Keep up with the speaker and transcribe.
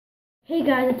Hey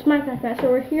guys, it's Minecraft. So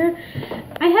we're here.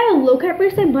 I had a low-cut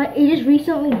bracelet, but it just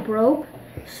recently broke.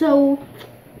 So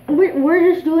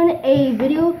we're just doing a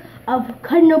video of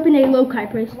cutting open a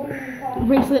low-cut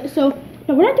bracelet. So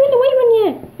no, we're not doing the white one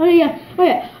yet. Oh yeah. All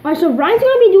right. So Ryan's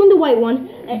gonna be doing the white one.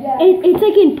 It's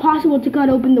like impossible to cut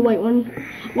open the white one.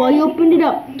 Well, you opened it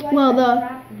up. Well,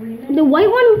 the white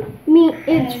one,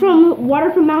 it's from water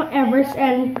from Mount Everest,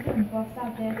 and I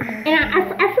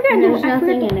forgot. There's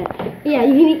nothing in it. Yeah,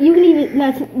 you can eat it.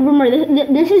 Remember,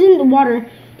 this isn't the water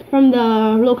from the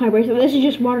low-carb bracelet. This is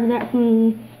just water that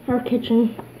from our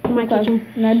kitchen, my kitchen.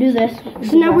 Now do this.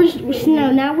 So now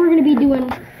we're gonna be doing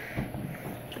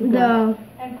the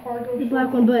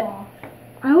black one, but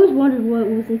I always wondered what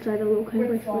was inside the low-carb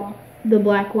bracelet. The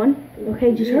black one.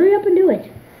 Okay, just hurry up and do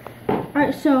it.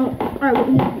 Alright,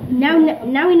 now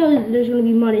we know that there's gonna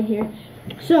be mud in here.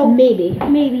 So maybe.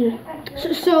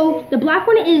 So the black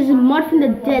one is mud from the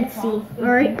Dead Sea.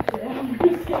 All right.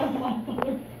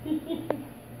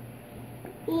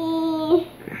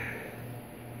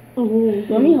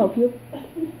 Let me help you.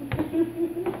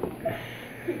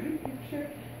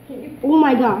 Oh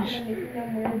my gosh.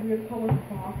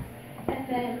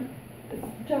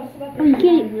 Oh, you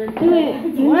can't. Wait.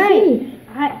 Why?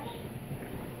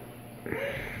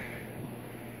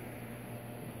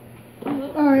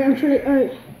 Alright, I'm trying to.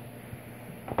 Alright.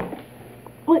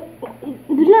 Wait,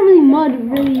 there's not really mud,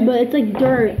 really, but it's like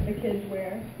dirt.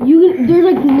 There's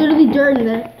like literally dirt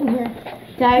in here.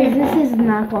 Guys, this is a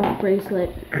knockoff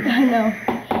bracelet. I know.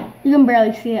 You can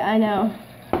barely see it, I know.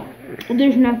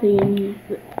 There's nothing in here.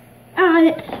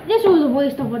 This was a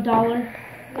waste of $1.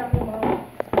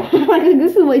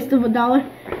 This is a waste of $1.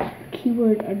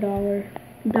 Keyword $1.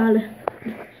 Dollar.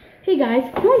 Hey guys,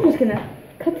 I'm just gonna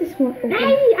cut this one open. I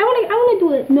wanna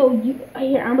do it. No,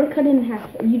 here, I'm gonna cut it in half.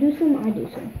 You do some, I do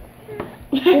some.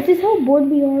 This is how bored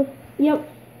we are. Yep.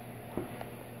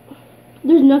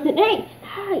 There's nothing. Hey,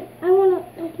 hi. I wanna.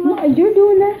 No, you're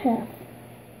doing that half.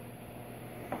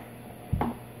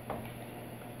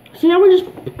 So now we're just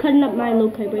cutting up my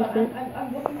low-cut bracelet.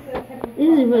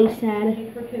 This is really sad.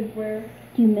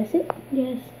 Do you miss it?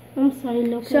 Yes. I'm sorry,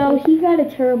 low-cut. So he got a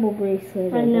terrible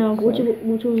bracelet. I know, which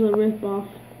was a rip-off.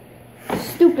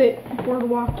 Stupid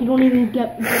boardwalk. You don't even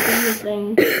get the real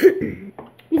thing.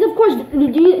 Because of course, do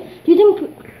you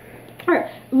think? Alright,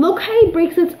 low-cut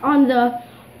bracelets on their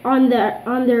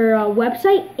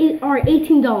website are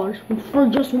 $18 for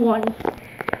just one.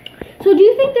 So do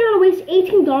you think they're gonna waste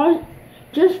 $18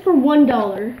 just for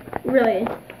 $1? Really?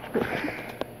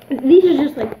 These are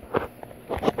just like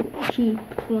cheap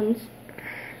ones.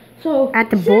 So at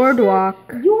the boardwalk,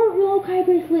 your low-cut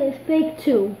bracelet is fake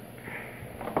too.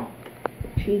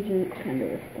 She didn't kind of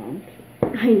respond.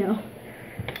 I know.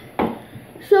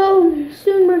 So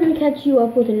soon we're gonna catch you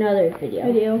up with another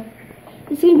video.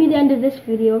 This is gonna be the end of this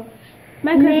video.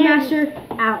 Minecraft Master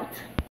out.